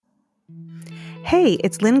Hey,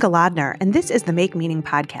 it's Lynn Galadner, and this is the Make Meaning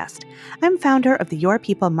podcast. I'm founder of the Your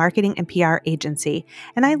People marketing and PR agency,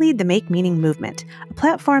 and I lead the Make Meaning movement, a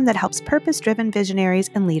platform that helps purpose-driven visionaries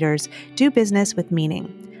and leaders do business with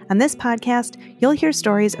meaning. On this podcast, you'll hear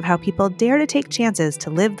stories of how people dare to take chances to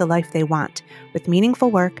live the life they want, with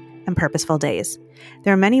meaningful work and purposeful days.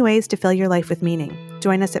 There are many ways to fill your life with meaning.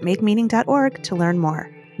 Join us at makemeaning.org to learn more.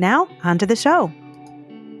 Now, on to the show.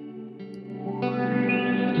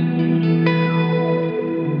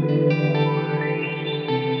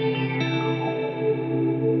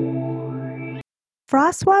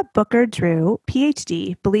 Froswa Booker-Drew,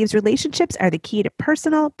 PhD, believes relationships are the key to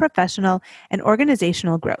personal, professional, and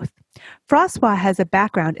organizational growth. Froswa has a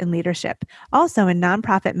background in leadership, also in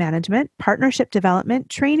nonprofit management, partnership development,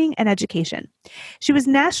 training, and education. She was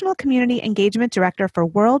National Community Engagement Director for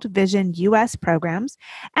World Vision U.S. programs,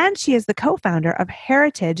 and she is the co-founder of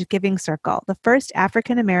Heritage Giving Circle, the first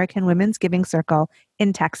African-American women's giving circle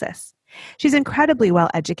in Texas. She's incredibly well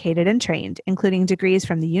educated and trained, including degrees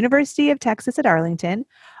from the University of Texas at Arlington,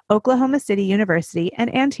 Oklahoma City University,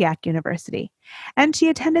 and Antioch University. And she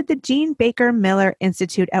attended the Jean Baker Miller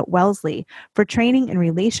Institute at Wellesley for training in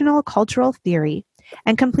relational cultural theory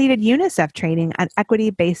and completed UNICEF training on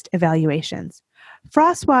equity-based evaluations.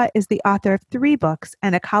 Froswa is the author of 3 books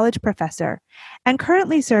and a college professor, and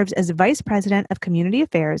currently serves as Vice President of Community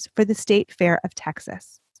Affairs for the State Fair of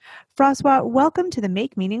Texas. Froswa, welcome to the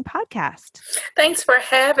Make Meaning podcast. Thanks for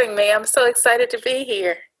having me. I'm so excited to be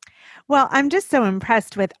here. Well, I'm just so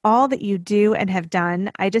impressed with all that you do and have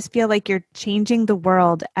done. I just feel like you're changing the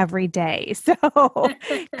world every day. So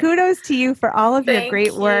kudos to you for all of your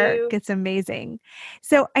great work. It's amazing.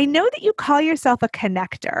 So I know that you call yourself a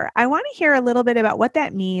connector. I want to hear a little bit about what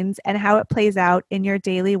that means and how it plays out in your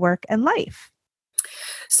daily work and life.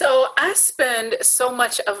 So I spend so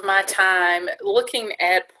much of my time looking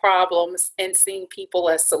at problems and seeing people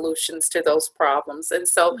as solutions to those problems. And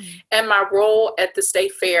so in my role at the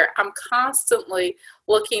State Fair, I'm constantly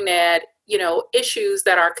looking at, issues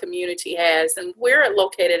that our community has. And we're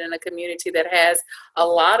located in a community that has a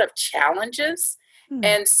lot of challenges.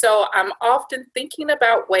 And so I'm often thinking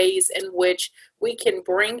about ways in which we can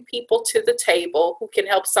bring people to the table who can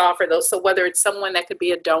help solve for those. So whether it's someone that could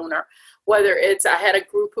be a donor, whether it's, I had a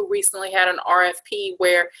group who recently had an RFP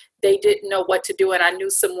where they didn't know what to do. And I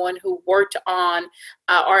knew someone who worked on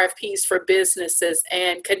RFPs for businesses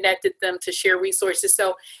and connected them to share resources.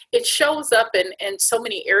 So it shows up in so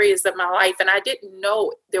many areas of my life. And I didn't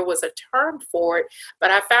know there was a term for it,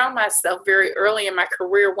 but I found myself very early in my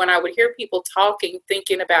career when I would hear people talking,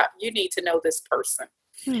 thinking about, you need to know this person.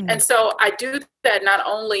 And so I do that not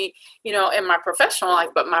only, in my professional life,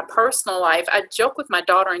 but my personal life. I joke with my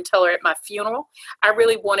daughter and tell her at my funeral, I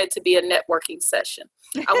really want it to be a networking session.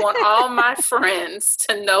 I want all my friends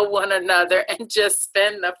to know one another and just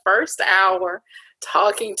spend the first hour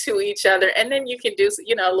talking to each other. And then you can do,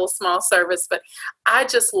 a little small service. But I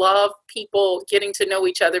just love people getting to know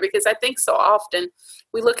each other because I think so often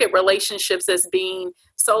we look at relationships as being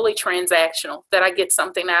solely transactional, that I get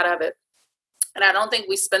something out of it. And I don't think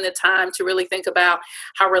we spend the time to really think about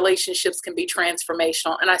how relationships can be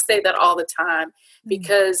transformational. And I say that all the time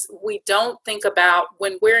because we don't think about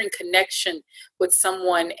when we're in connection with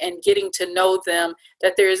someone and getting to know them,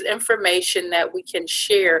 that there's information that we can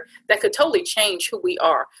share that could totally change who we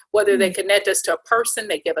are, whether they connect us to a person,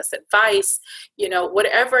 they give us advice,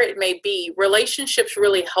 whatever it may be. Relationships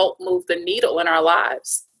really help move the needle in our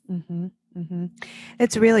lives.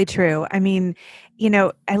 It's really true. I mean,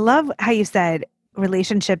 I love how you said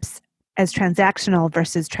relationships as transactional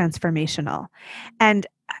versus transformational. And,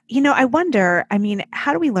 I wonder,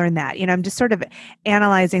 how do we learn that? I'm just sort of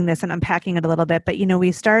analyzing this and unpacking it a little bit, but,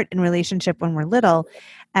 we start in relationship when we're little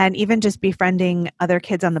and even just befriending other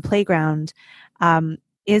kids on the playground.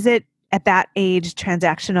 Is it at that age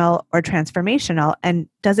transactional or transformational? And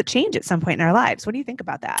does it change at some point in our lives? What do you think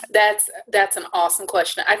about that? That's an awesome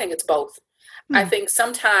question. I think it's both. I think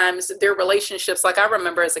sometimes there are relationships, like I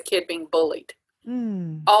remember as a kid being bullied.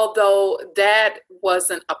 Although that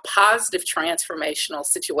wasn't a positive transformational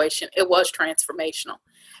situation, it was transformational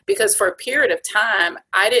because for a period of time,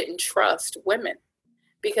 I didn't trust women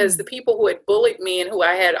because the people who had bullied me and who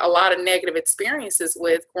I had a lot of negative experiences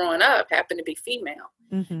with growing up happened to be female.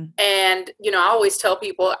 And, I always tell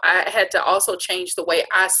people I had to also change the way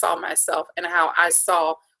I saw myself and how I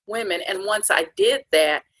saw women. And once I did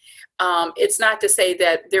that, it's not to say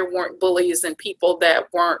that there weren't bullies and people that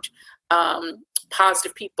weren't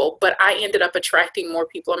positive people, but I ended up attracting more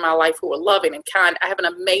people in my life who were loving and kind. I have an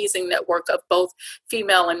amazing network of both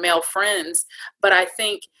female and male friends, but I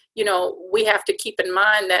think, we have to keep in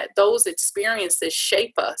mind that those experiences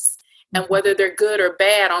shape us. and whether they're good or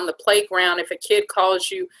bad on the playground. If a kid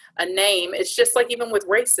calls you a name, it's just like even with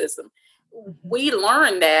racism. We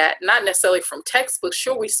learn that not necessarily from textbooks.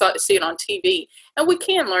 Sure, we see it on TV, and we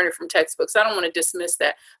can learn it from textbooks. I don't want to dismiss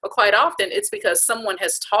that. But quite often it's because someone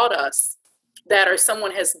has taught us that, or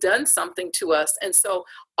someone has done something to us. And so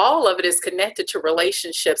all of it is connected to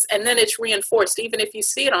relationships. And then it's reinforced. Even if you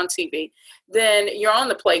see it on TV, then you're on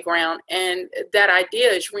the playground, and that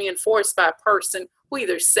idea is reinforced by a person who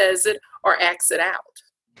either says it or acts it out.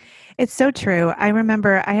 It's so true. I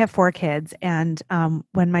remember I have 4 kids, and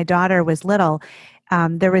when my daughter was little,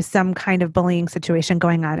 there was some kind of bullying situation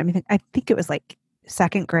going on. I mean, I think it was like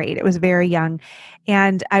 2nd grade. It was very young.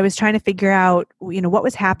 And I was trying to figure out, what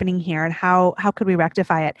was happening here and how could we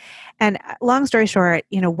rectify it? And long story short,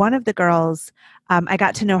 one of the girls, I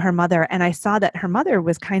got to know her mother, and I saw that her mother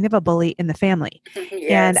was kind of a bully in the family.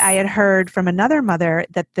 Yes. And I had heard from another mother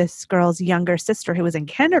that this girl's younger sister, who was in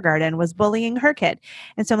kindergarten, was bullying her kid.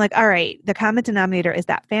 And so I'm like, all right, the common denominator is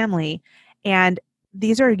that family. And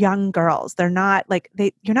these are young girls. They're not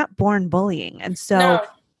you're not born bullying. And so, No.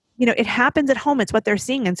 It happens at home. It's what they're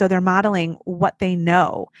seeing. And so they're modeling what they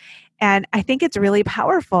know. And I think it's really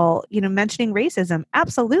powerful, mentioning racism.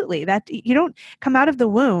 Absolutely. That you don't come out of the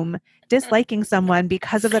womb disliking someone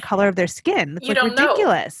because of the color of their skin. It's you don't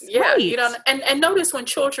ridiculous. Know. Yeah, right. You don't. And notice when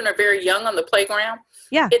children are very young on the playground,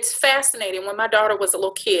 yeah, it's fascinating. When my daughter was a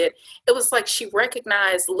little kid, it was like she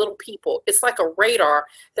recognized little people. It's like a radar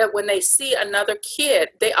that when they see another kid,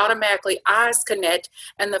 they automatically eyes connect.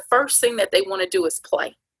 And the first thing that they want to do is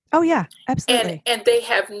play. Oh, yeah, absolutely. And they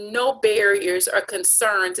have no barriers or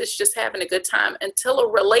concerns. It's just having a good time until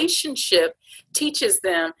a relationship teaches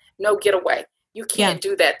them, no, get away. You can't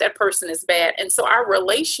do that. That person is bad. And so our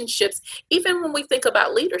relationships, even when we think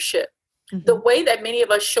about leadership, the way that many of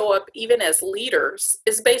us show up, even as leaders,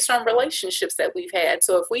 is based on relationships that we've had.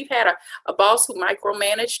 So if we've had a boss who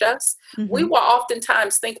micromanaged us, we will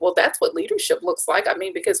oftentimes think, well, that's what leadership looks like. I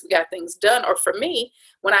mean, because we got things done. Or for me,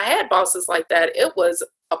 when I had bosses like that, it was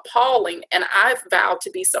appalling. And I vowed to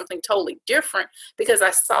be something totally different because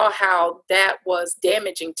I saw how that was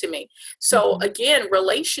damaging to me. So again,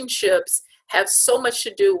 relationships have so much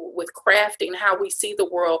to do with crafting how we see the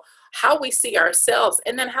world, how we see ourselves,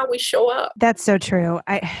 and then how we show up. That's so true.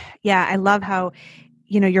 I love how,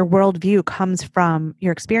 your worldview comes from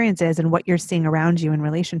your experiences and what you're seeing around you in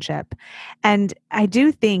relationship. And I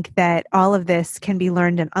do think that all of this can be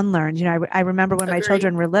learned and unlearned. I remember when my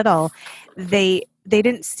children were little, they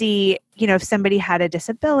didn't see, if somebody had a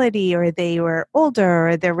disability or they were older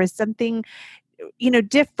or there was something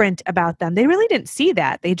different about them. They really didn't see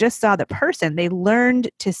that. They just saw the person. They learned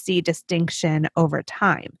to see distinction over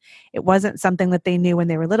time. It wasn't something that they knew when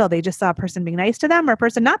they were little. They just saw a person being nice to them or a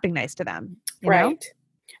person not being nice to them. Right.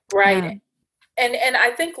 Yeah. And I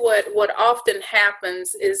think what often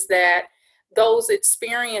happens is that those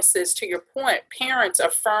experiences, to your point, parents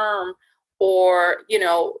affirm or,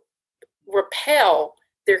 repel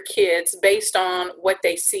their kids based on what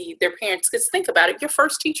they see their parents. Because think about it, your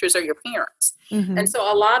first teachers are your parents. And so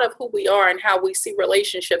a lot of who we are and how we see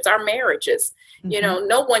relationships, our marriages,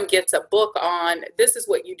 no one gets a book on this is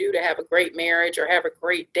what you do to have a great marriage or have a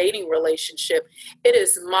great dating relationship. It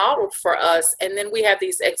is modeled for us. And then we have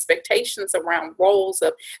these expectations around roles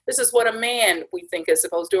of this is what a man we think is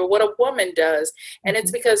supposed to do or what a woman does. And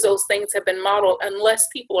it's because those things have been modeled unless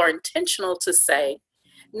people are intentional to say,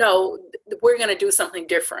 no, we're going to do something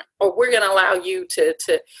different, or we're going to allow you to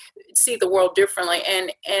see the world differently.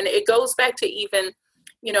 And it goes back to even,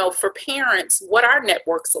 for parents, what our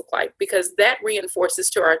networks look like, because that reinforces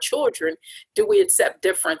to our children, do we accept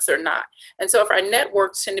difference or not? And so if our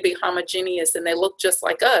networks tend to be homogeneous and they look just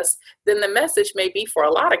like us, then the message may be for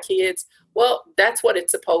a lot of kids, well, that's what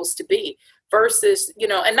it's supposed to be. Versus,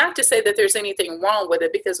 and not to say that there's anything wrong with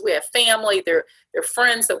it because we have family, they're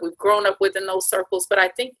friends that we've grown up with in those circles. But I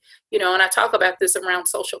think, and I talk about this around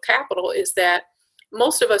social capital, is that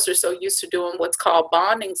most of us are so used to doing what's called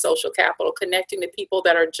bonding social capital, connecting to people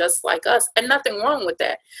that are just like us, and nothing wrong with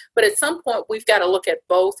that. But at some point, we've got to look at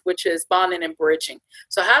both, which is bonding and bridging.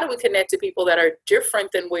 So how do we connect to people that are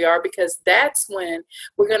different than we are? Because that's when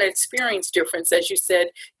we're going to experience difference, as you said,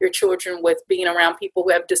 your children with being around people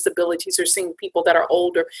who have disabilities or seeing people that are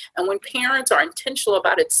older. And when parents are intentional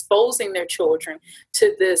about exposing their children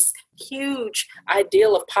to this huge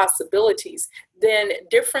ideal of possibilities, then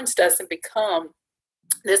difference doesn't become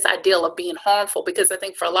this ideal of being harmful, because I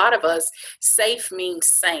think for a lot of us, safe means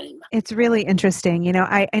same. It's really interesting.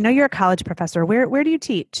 I know you're a college professor. Where do you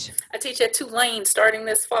teach? I teach at Tulane starting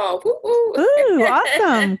this fall. Woo-woo. Ooh,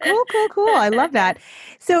 awesome. Cool, cool, cool. I love that.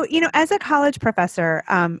 So, as a college professor,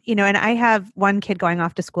 and I have one kid going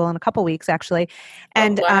off to school in a couple weeks actually. Oh,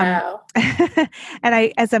 And wow.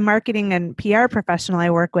 and as a marketing and PR professional, I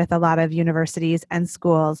work with a lot of universities and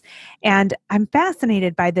schools. And I'm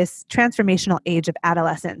fascinated by this transformational age of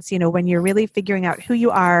adolescence, when you're really figuring out who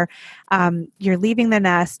you are, you're leaving the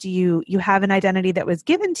nest, you have an identity that was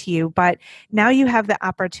given to you, but now you have the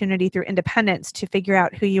opportunity through independence to figure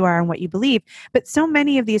out who you are and what you believe. But so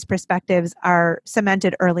many of these perspectives are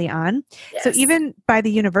cemented early on. So Yes. even by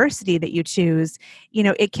the university that you choose,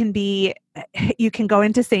 it can be, you can go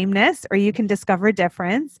into sameness or you can discover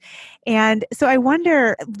difference. And so I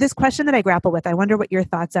wonder, this question that I grapple with, I wonder what your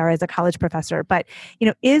thoughts are as a college professor, but,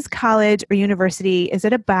 is college or university, is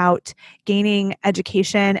it about gaining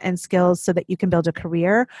education and skills so that you can build a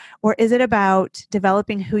career? Or is it about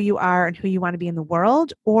developing who you are and who you want to be in the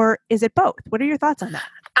world? Or is it both? What are your thoughts on that?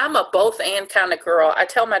 I'm a both and kind of girl. I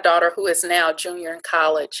tell my daughter, who is now a junior in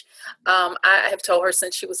college, I have told her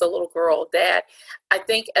since she was a little girl that I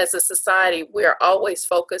think as a society, we're always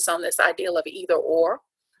focused on this ideal of either or,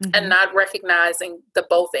 and Mm-hmm. not recognizing the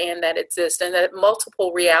both and that exist, and that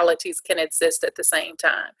multiple realities can exist at the same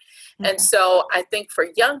time. And Okay. so I think for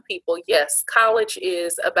young people, yes, college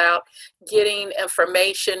is about getting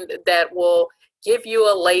information that will give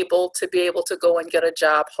you a label to be able to go and get a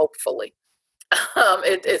job, hopefully.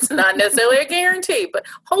 It's not necessarily a guarantee, but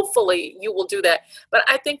hopefully you will do that. But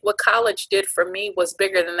I think what college did for me was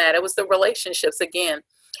bigger than that. It was the relationships again.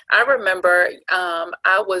 I remember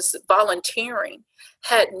I was volunteering,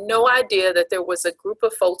 had no idea that there was a group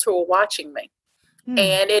of folks who were watching me. Hmm.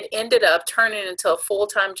 And it ended up turning into a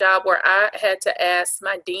full-time job where I had to ask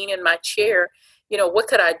my dean and my chair, what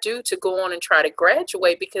could I do to go on and try to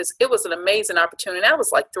graduate? Because it was an amazing opportunity. I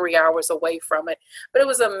was like 3 hours away from it, but it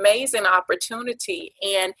was an amazing opportunity.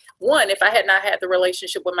 And one, if I had not had the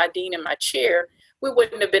relationship with my dean and my chair, we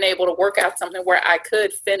wouldn't have been able to work out something where I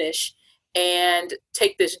could finish and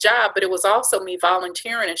take this job. But it was also me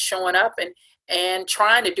volunteering and showing up and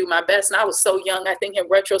trying to do my best. And I was so young, I think in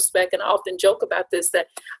retrospect, and I often joke about this, that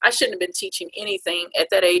I shouldn't have been teaching anything at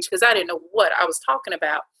that age because I didn't know what I was talking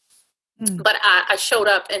about. Hmm. But I showed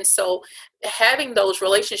up. And so having those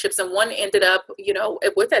relationships, and one ended up,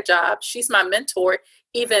 with that job, she's my mentor,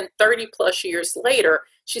 even 30 plus years later,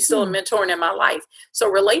 she's still a Hmm. mentor in my life. So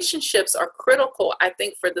relationships are critical, I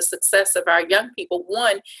think, for the success of our young people,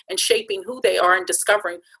 one, and shaping who they are and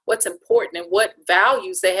discovering what's important and what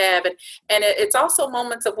values they have. And it's also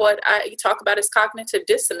moments of what you talk about is cognitive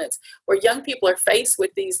dissonance, where young people are faced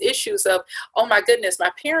with these issues of, oh my goodness,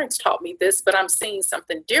 my parents taught me this, but I'm seeing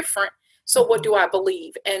something different. So what do I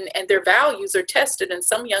believe? And their values are tested. And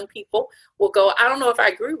some young people will go, I don't know if I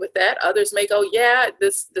agree with that. Others may go, yeah,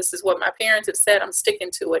 this is what my parents have said. I'm sticking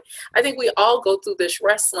to it. I think we all go through this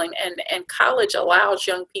wrestling, and college allows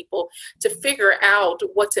young people to figure out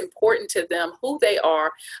what's important to them, who they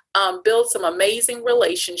are, build some amazing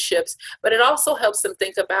relationships, but it also helps them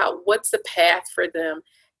think about what's the path for them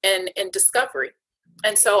and discovery.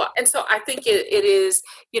 And so I think it is,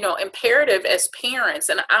 imperative as parents,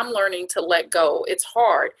 and I'm learning to let go. It's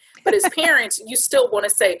hard, but as parents, you still want to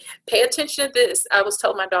say, pay attention to this. I was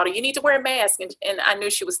telling my daughter, you need to wear a mask. And I knew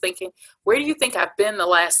she was thinking, where do you think I've been the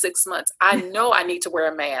last 6 months? I know I need to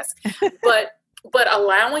wear a mask, but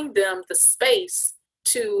allowing them the space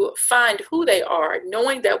to find who they are,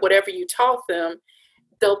 knowing that whatever you taught them,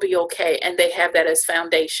 they'll be okay, and they have that as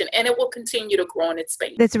foundation, and it will continue to grow in its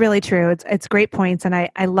space. That's really true. It's great points, and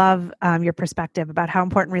I love your perspective about how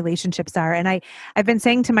important relationships are. And I've been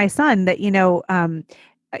saying to my son that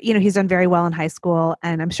he's done very well in high school,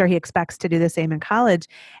 and I'm sure he expects to do the same in college.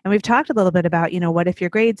 And we've talked a little bit about what if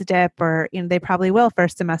your grades dip, or they probably will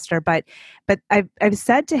first semester. But I've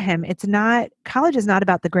said to him, it's not, college is not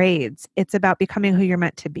about the grades. It's about becoming who you're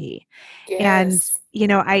meant to be. And Yes.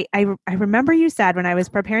 I remember you said when I was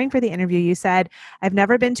preparing for the interview, you said, I've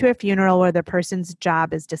never been to a funeral where the person's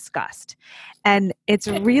job is discussed. And it's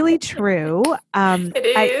really true. It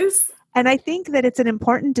is. And I think that it's an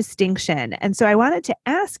important distinction. And so I wanted to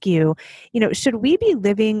ask you, should we be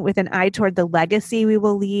living with an eye toward the legacy we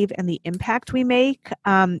will leave and the impact we make?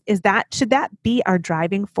 Should that be our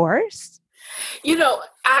driving force?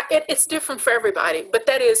 It's different for everybody, but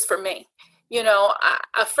that is for me.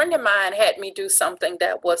 A friend of mine had me do something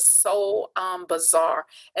that was so bizarre,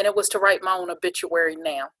 and it was to write my own obituary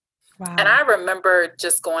now. And Wow. I remember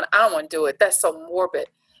just going, I don't want to do it. That's so morbid.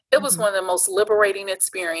 It was Hmm. one of the most liberating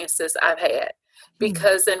experiences I've had.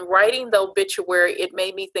 because in writing the obituary, it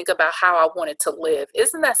made me think about how I wanted to live.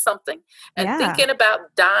 Isn't that something? And thinking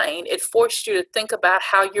about dying, it forced you to think about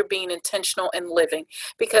how you're being intentional in living.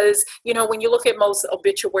 Because, when you look at most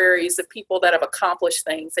obituaries of people that have accomplished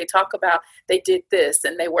things, they talk about they did this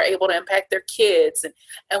and they were able to impact their kids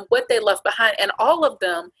and what they left behind. And all of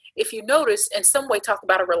them, if you notice, in some way talk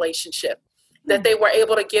about a relationship, that they were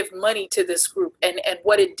able to give money to this group and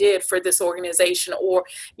what it did for this organization, or,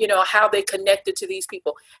 how they connected to these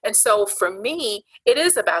people. And so for me, it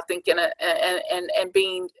is about thinking and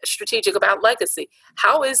being strategic about legacy.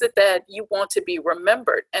 How is it that you want to be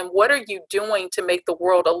remembered, and what are you doing to make the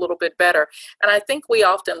world a little bit better? And I think we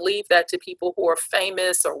often leave that to people who are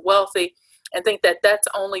famous or wealthy and think that that's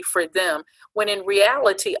only for them, when in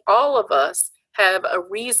reality, all of us have a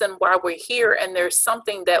reason why we're here, and there's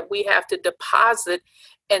something that we have to deposit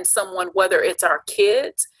in someone, whether it's our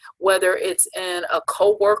kids, whether it's in a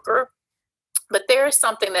coworker, but there is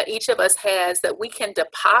something that each of us has that we can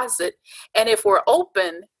deposit, and if we're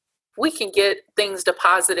open, we can get things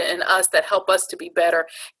deposited in us that help us to be better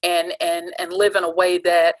and live in a way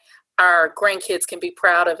that our grandkids can be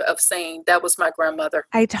proud of saying, that was my grandmother.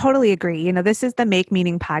 I totally agree. This is the Make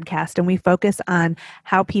Meaning podcast, and we focus on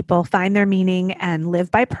how people find their meaning and live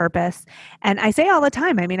by purpose. And I say all the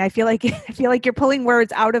time, I feel like you're pulling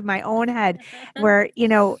words out of my own head, where,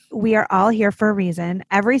 we are all here for a reason.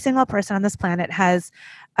 Every single person on this planet has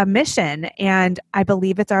a mission, and I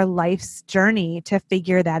believe it's our life's journey to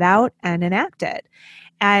figure that out and enact it.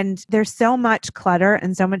 And there's so much clutter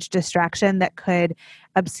and so much distraction that could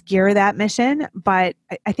obscure that mission. But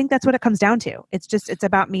I think that's what it comes down to. It's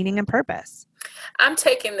about meaning and purpose. I'm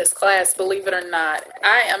taking this class, believe it or not.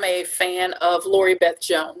 I am a fan of Lori Beth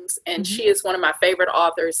Jones, and she is one of my favorite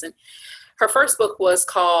authors. And her first book was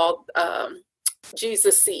called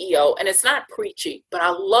Jesus CEO, and it's not preachy, but I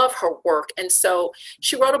love her work. And so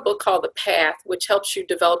she wrote a book called The Path, which helps you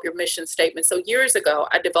develop your mission statement. So years ago,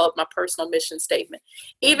 I developed my personal mission statement.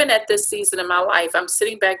 Even at this season in my life, I'm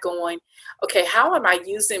sitting back going, okay, how am I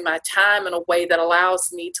using my time in a way that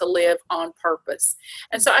allows me to live on purpose?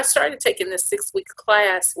 And so I started taking this 6-week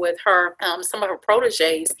class with her, some of her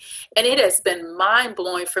proteges, and it has been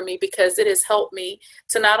mind-blowing for me, because it has helped me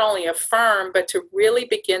to not only affirm, but to really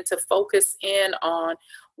begin to focus in on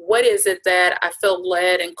what is it that I feel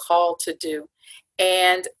led and called to do.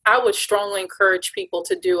 And I would strongly encourage people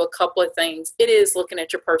to do a couple of things. It is looking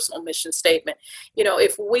at your personal mission statement.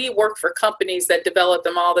 If we work for companies that develop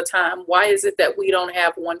them all the time, why is it that we don't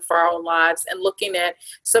have one for our own lives? And looking at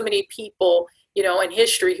so many people, in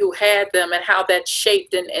history who had them and how that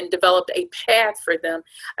shaped and developed a path for them,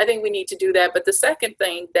 I think we need to do that. But the second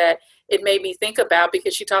thing that it made me think about,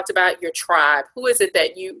 because she talked about your tribe, who is it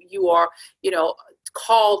that you are,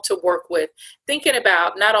 called to work with, thinking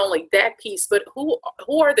about not only that piece, but who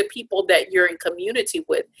are the people that you're in community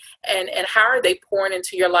with, and how are they pouring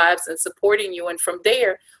into your lives and supporting you? And from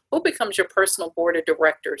there, who becomes your personal board of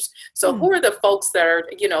directors? So who are the folks that are,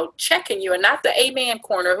 checking you, and not the amen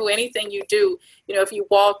corner, who anything you do, if you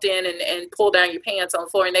walked in and pulled down your pants on the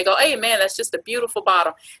floor and they go, hey man, that's just a beautiful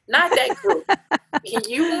bottom. Not that group.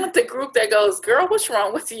 You want the group that goes, girl, what's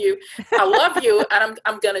wrong with you? I love you, and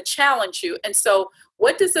I'm going to challenge you. And so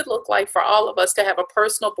what does it look like for all of us to have a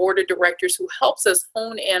personal board of directors who helps us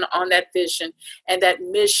hone in on that vision and that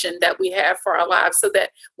mission that we have for our lives, so that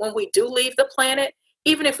when we do leave the planet,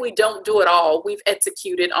 even if we don't do it all, we've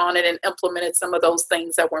executed on it and implemented some of those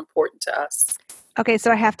things that were important to us. Okay,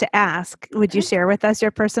 so I have to ask, would you share with us your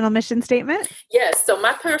personal mission statement? Yes. So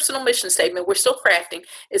my personal mission statement, we're still crafting,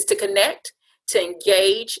 is to connect, to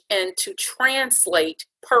engage, and to translate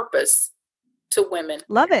purpose to women.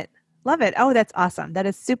 Love it. Love it. Oh, that's awesome. That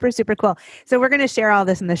is super, super cool. So we're going to share all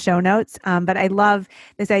this in the show notes. But I love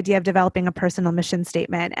this idea of developing a personal mission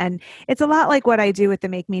statement. And it's a lot like what I do with the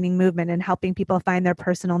Make Meaning movement, and helping people find their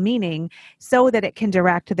personal meaning so that it can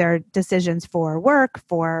direct their decisions for work,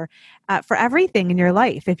 for everything in your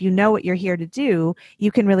life. If you know what you're here to do,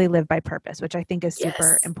 you can really live by purpose, which I think is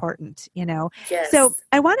super important, Yes. So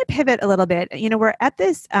I want to pivot a little bit. We're at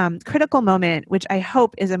this critical moment, which I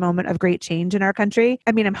hope is a moment of great change in our country.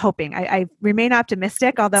 I'm hoping. I remain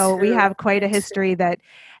optimistic, although we have quite a history that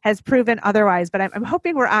has proven otherwise. But I'm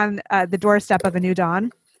hoping we're on the doorstep of a new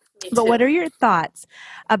dawn. Me But what too. are your thoughts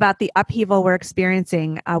about the upheaval we're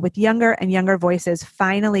experiencing with younger and younger voices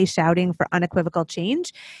finally shouting for unequivocal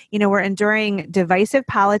change? You know, we're enduring divisive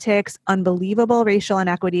politics, unbelievable racial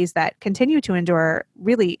inequities that continue to endure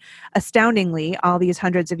really astoundingly all these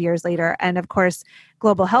hundreds of years later, and of course,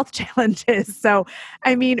 global health challenges. So,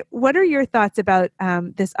 I mean, what are your thoughts about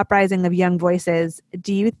this uprising of young voices?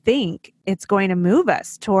 Do you think it's going to move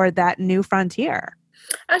us toward that new frontier?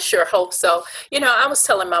 I sure hope so. I was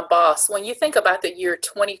telling my boss, when you think about the year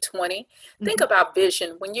 2020, think Hmm. about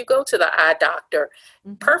vision. When you go to the eye doctor,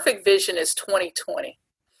 Hmm. perfect vision is 2020.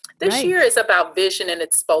 This Right. year is about vision and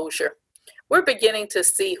exposure. We're beginning to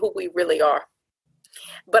see who we really are.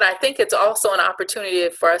 But I think it's also an opportunity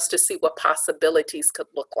for us to see what possibilities could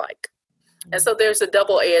look like. And so there's a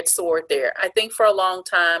double edged sword there. I think for a long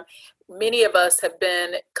time, many of us have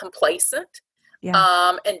been complacent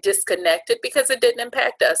Yeah. and disconnected because it didn't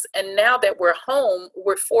impact us. And now that we're home,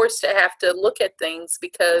 we're forced to have to look at things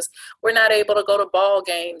because we're not able to go to ball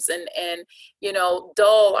games and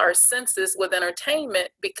dull our senses with entertainment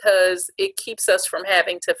because it keeps us from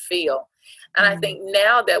having to feel. And I Mm. think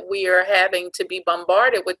now that we are having to be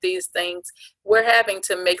bombarded with these things, we're having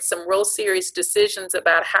to make some real serious decisions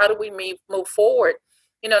about how do we move forward,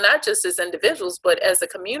 not just as individuals, but as a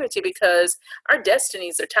community, because our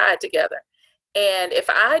destinies are tied together. And if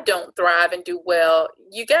I don't thrive and do well,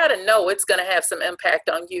 you got to know it's going to have some impact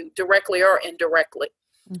on you directly or indirectly.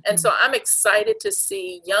 And Mhm. so I'm excited to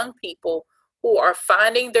see young people who are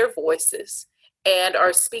finding their voices and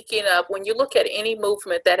are speaking up. When you look at any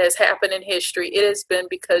movement that has happened in history, it has been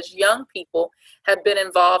because young people have been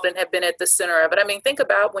involved and have been at the center of it. I mean, think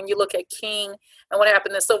about when you look at King and what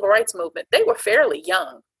happened in the civil rights movement, they were fairly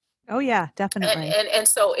young. Oh, yeah, and definitely. and and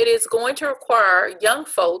so it is going to require young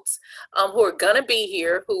folks who are going to be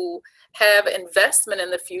here, who have investment in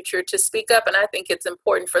the future, to speak up. And I think it's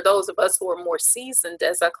important for those of us who are more seasoned,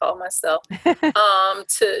 as I call myself,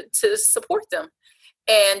 to support them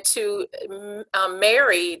and to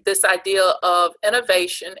marry this idea of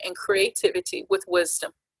innovation and creativity with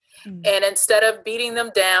wisdom. Mm. And instead of beating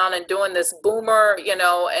them down and doing this boomer,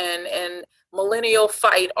 and millennial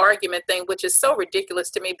fight argument thing, which is so ridiculous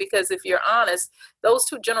to me, because if you're honest, those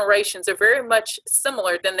two generations are very much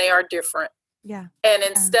similar than they are different. Yeah. And Yeah.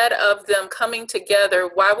 instead of them coming together,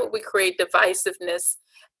 why would we create divisiveness?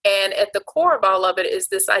 And at the core of all of it is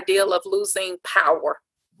this idea of losing power.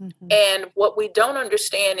 Mhm. And what we don't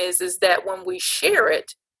understand is that when we share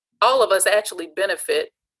it, all of us actually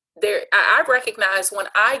benefit. I recognize when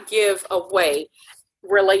I give away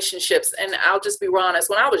relationships, and I'll just be honest,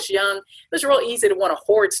 when I was young, it was real easy to want to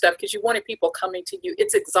hoard stuff because you wanted people coming to you.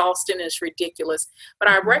 It's exhausting and it's ridiculous. But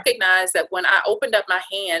I Mhm. recognize that when I opened up my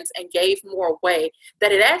hands and gave more away,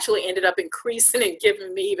 that it actually ended up increasing and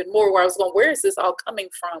giving me even more, where I was going, where is this all coming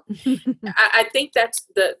from? I think that's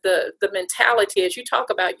the mentality as you talk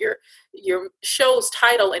about your show's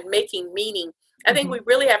title and making meaning. I think we Mhm.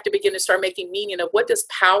 really have to begin to start making meaning of what does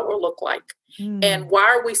power look like, and Mm. why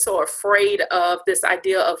are we so afraid of this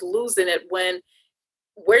idea of losing it, when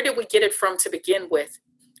where did we get it from to begin with?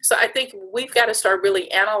 So I think we've got to start really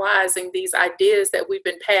analyzing these ideas that we've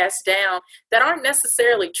been passed down that aren't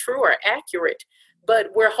necessarily true or accurate, but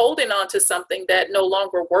we're holding on to something that no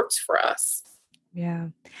longer works for us. Yeah.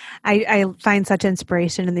 I find such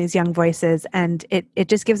inspiration in these young voices, and it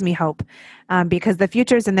just gives me hope because the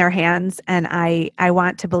future's in their hands, and I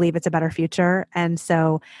want to believe it's a better future. And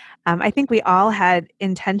so I think we all had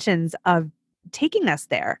intentions of taking us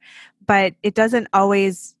there, but it doesn't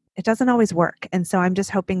always work. And so I'm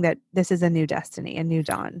just hoping that this is a new destiny, a new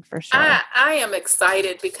dawn for sure. I am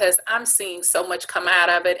excited because I'm seeing so much come out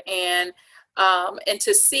of it, and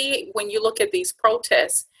to see when you look at these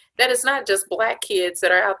protests, that it's not just Black kids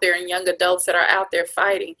that are out there and young adults that are out there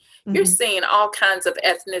fighting. You're Hmm. seeing all kinds of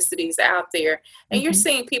ethnicities out there, and you're Hmm.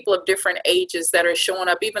 seeing people of different ages that are showing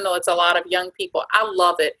up, even though it's a lot of young people. I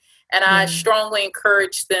love it, and I Yeah. strongly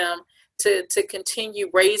encourage them to continue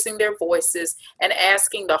raising their voices and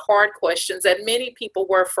asking the hard questions that many people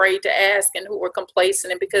were afraid to ask and who were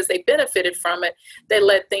complacent. And because they benefited from it, they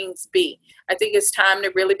let things be. I think it's time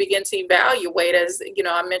to really begin to evaluate, as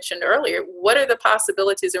I mentioned earlier, what are the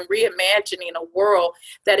possibilities in reimagining a world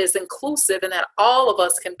that is inclusive and that all of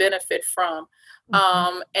us can benefit from,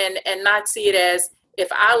 Hmm. and not see it as, if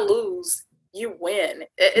I lose, you win.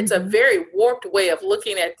 It's a Hmm. very warped way of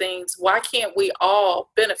looking at things. Why can't we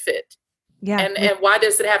all benefit? Yeah. And why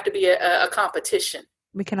does it have to be a competition?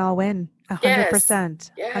 We can all win. Yes.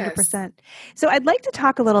 100%. Yes. 100%. So I'd like to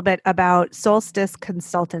talk a little bit about Solstice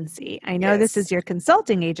Consultancy. I know this is Yes. your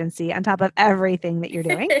consulting agency on top of everything that you're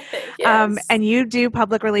doing. Yes. And you do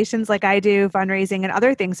public relations like I do, fundraising and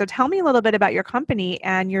other things. So tell me a little bit about your company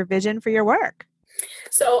and your vision for your work.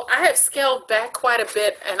 So I have scaled back quite a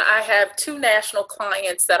bit, and I have two national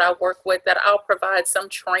clients that I work with that I'll provide some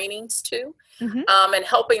trainings to, Mm-hmm. and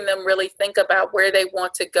helping them really think about where they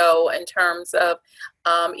want to go in terms of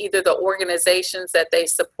either the organizations that they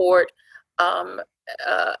support um,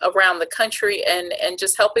 around the country, and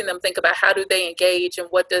just helping them think about how do they engage and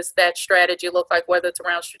what does that strategy look like, whether it's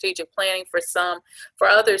around strategic planning for some. For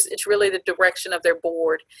others, it's really the direction of their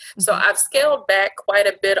board. So Mm-hmm. I've scaled back quite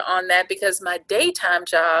a bit on that because my daytime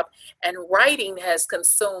job and writing has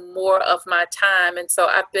consumed more of my time. And so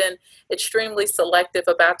I've been extremely selective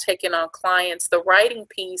about taking on clients. The writing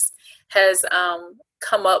piece has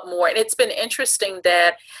come up more. And it's been interesting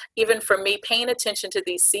that even for me, paying attention to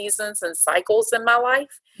these seasons and cycles in my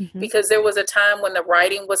life, Mm-hmm. because there was a time when the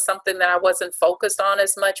writing was something that I wasn't focused on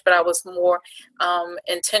as much, but I was more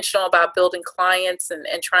intentional about building clients and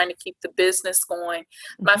trying to keep the business going.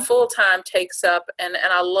 My Mm-hmm. full time takes up, and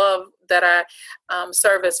I love that I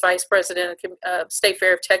serve as vice president of State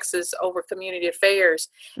Fair of Texas over community affairs.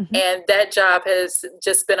 Mm-hmm. And that job has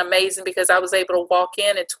just been amazing because I was able to walk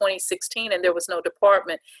in 2016 and there was no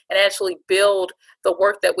department and actually build the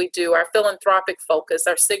work that we do, our philanthropic focus,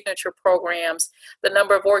 our signature programs, the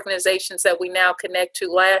number of organizations that we now connect to.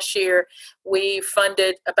 Last year, we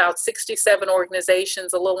funded about 67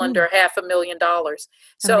 organizations, a little under $500,000.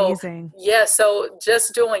 So, Amazing. yeah, so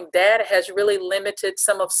just doing that has really limited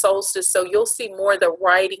some of Solstice. So you'll see more of the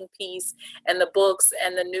writing piece and the books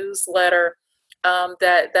and the newsletter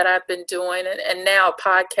that I've been doing, and now a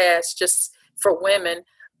podcast just for women,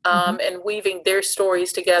 Mm-hmm. and weaving their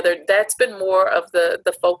stories together. That's been more of the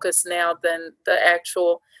focus now than the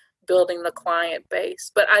actual building the client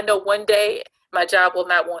base. But I know one day my job will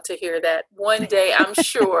not want to hear that. One day I'm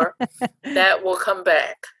sure that will come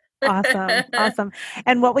back. Awesome. Awesome.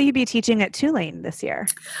 And what will you be teaching at Tulane this year?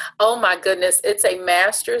 Oh my goodness, it's a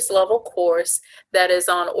master's level course that is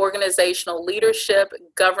on organizational leadership,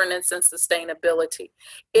 governance, and sustainability.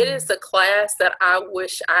 It is a class that I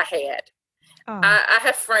wish I had. Oh, I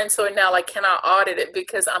have friends who are now like, can I audit it?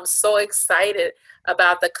 Because I'm so excited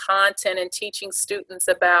about the content and teaching students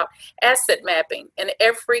about asset mapping in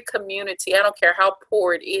every community. I don't care how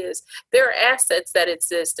poor it is. There are assets that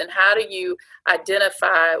exist, and how do you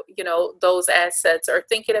identify, those assets, or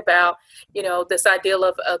thinking about, this idea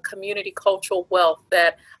of a community cultural wealth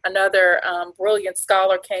that another brilliant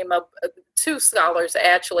scholar came up, two scholars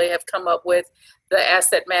actually have come up with the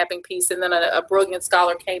asset mapping piece, and then a brilliant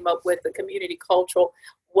scholar came up with the community cultural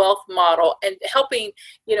wealth model, and helping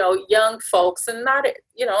young folks, and not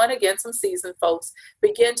and again some seasoned folks,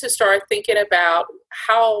 begin to start thinking about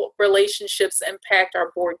how relationships impact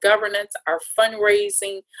our board governance, our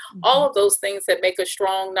fundraising, all of those things that make a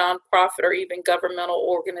strong nonprofit or even governmental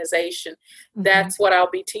organization. That's what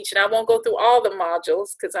I'll be teaching. I won't go through all the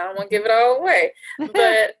modules because I don't want to give it all away, but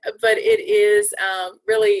it is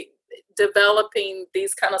really developing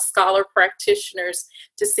these kind of scholar practitioners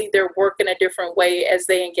to see their work in a different way as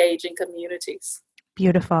they engage in communities.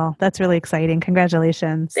 beautiful. That's really exciting.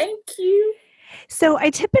 Congratulations. Thank you. So, I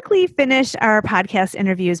typically finish our podcast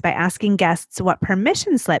interviews by asking guests what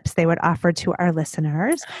permission slips they would offer to our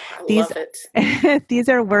listeners. I These love it. these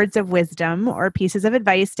are words of wisdom or pieces of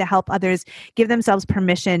advice to help others give themselves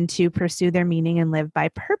permission to pursue their meaning and live by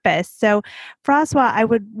purpose. So, Froswa, I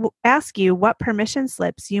would ask you what permission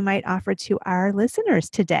slips you might offer to our listeners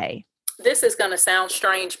today. This is going to sound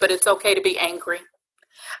strange, but it's okay to be angry.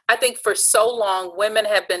 I think for so long, women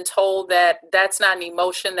have been told that that's not an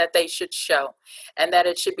emotion that they should show and that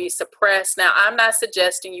it should be suppressed. Now, I'm not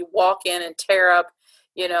suggesting you walk in and tear up,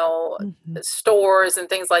 stores and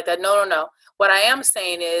things like that. No, no, no. What I am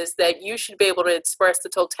saying is that you should be able to express the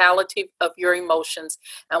totality of your emotions.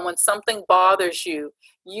 And when something bothers you,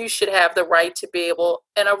 you should have the right to be able,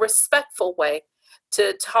 in a respectful way,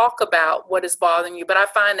 to talk about what is bothering you. But I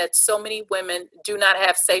find that so many women do not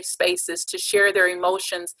have safe spaces to share their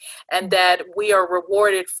emotions, and that we are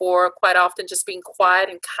rewarded for quite often just being quiet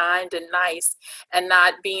and kind and nice, and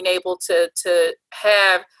not being able to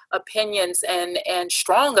have opinions and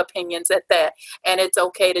strong opinions at that. And it's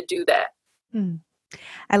okay to do that.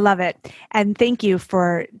 I love it. And thank you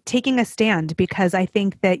for taking a stand, because I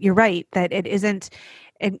think that you're right, that it isn't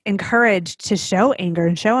encouraged to show anger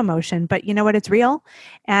and show emotion, but you know what? It's real.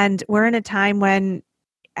 And we're in a time when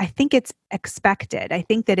I think it's expected. I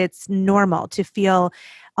think that it's normal to feel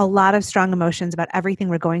a lot of strong emotions about everything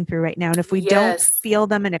we're going through right now. And if we don't Yes. feel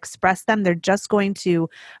them and express them, they're just going to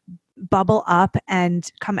bubble up and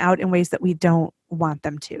come out in ways that we don't want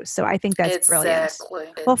them to. So I think that's brilliant. Exactly.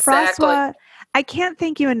 Well, Exactly. Froswa, I can't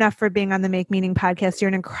thank you enough for being on the Make Meaning podcast. You're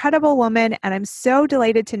an incredible woman, and I'm so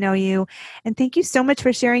delighted to know you. And thank you so much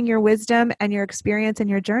for sharing your wisdom and your experience and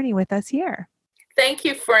your journey with us here. Thank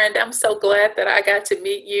you, friend. I'm so glad that I got to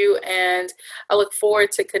meet you, and I look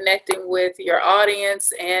forward to connecting with your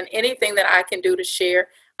audience, and anything that I can do to share,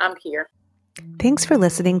 I'm here. Thanks for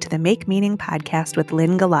listening to the Make Meaning podcast with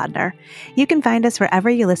Lynn Galadner. You can find us wherever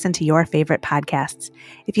you listen to your favorite podcasts.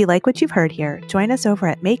 If you like what you've heard here, join us over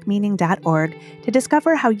at makemeaning.org to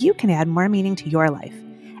discover how you can add more meaning to your life.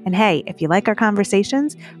 And hey, if you like our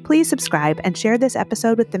conversations, please subscribe and share this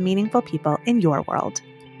episode with the meaningful people in your world.